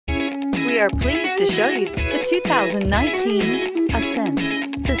We are pleased to show you the 2019 Ascent.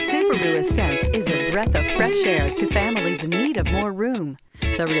 The Subaru Ascent is a breath of fresh air to families in need of more room.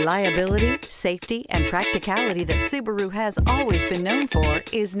 The reliability, safety, and practicality that Subaru has always been known for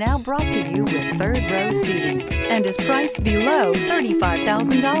is now brought to you with third-row seating and is priced below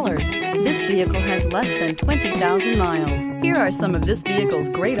 $35,000. This vehicle has less than 20,000 miles. Here are some of this vehicle's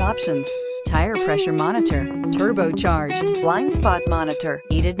great options: tire pressure monitor, turbocharged, blind spot monitor,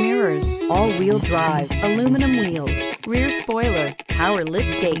 heated mirrors, all-wheel drive, aluminum wheels, rear spoiler, power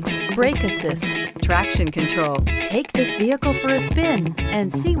liftgate, brake assist, traction control. Take this vehicle for a spin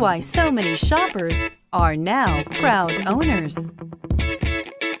and see why so many shoppers are now proud owners.